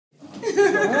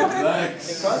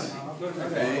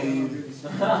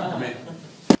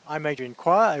I'm Adrian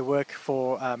Kwa. I work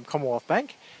for Commonwealth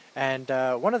Bank, and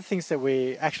one of the things that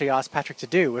we actually asked Patrick to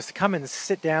do was to come and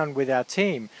sit down with our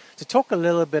team to talk a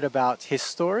little bit about his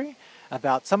story,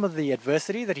 about some of the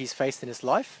adversity that he's faced in his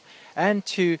life, and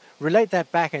to relate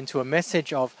that back into a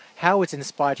message of how it's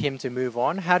inspired him to move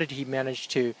on, how did he manage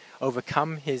to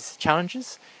overcome his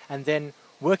challenges, and then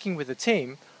working with the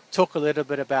team, talk a little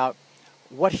bit about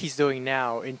what he's doing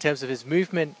now in terms of his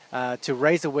movement to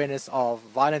raise awareness of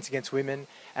violence against women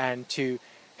and to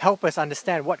help us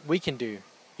understand what we can do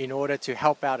in order to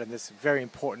help out in this very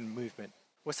important movement.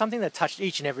 It was something that touched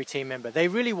each and every team member. They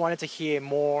really wanted to hear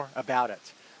more about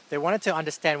it. They wanted to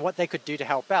understand what they could do to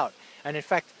help out. And in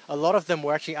fact, a lot of them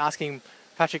were actually asking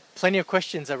Patrick plenty of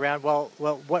questions around,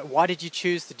 why did you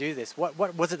choose to do this? What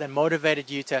was it that motivated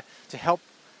you to help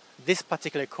this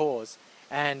particular cause?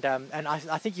 And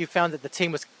I think you found that the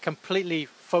team was completely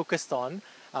focused on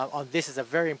this as a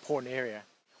very important area.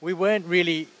 We weren't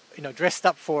really, dressed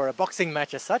up for a boxing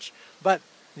match as such, but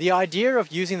the idea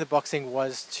of using the boxing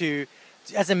was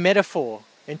as a metaphor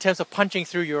in terms of punching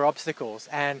through your obstacles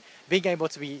and being able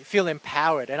to feel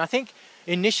empowered. And I think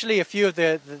initially a few of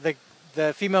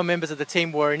the female members of the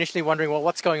team were initially wondering, well,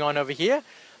 what's going on over here?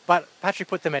 But Patrick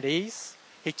put them at ease.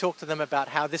 He talked to them about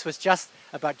how this was just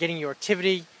about getting your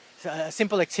activity, a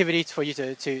simple activity for you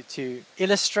to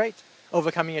illustrate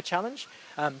overcoming a challenge.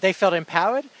 They felt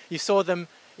empowered. You saw them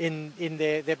in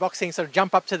their boxing sort of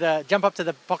jump up to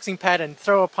the boxing pad and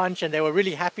throw a punch, and they were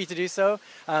really happy to do so.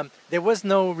 There was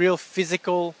no real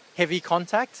physical heavy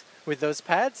contact with those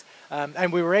pads,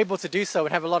 and we were able to do so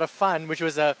and have a lot of fun, which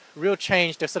was a real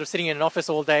change to sort of sitting in an office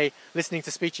all day listening to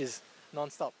speeches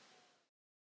non-stop.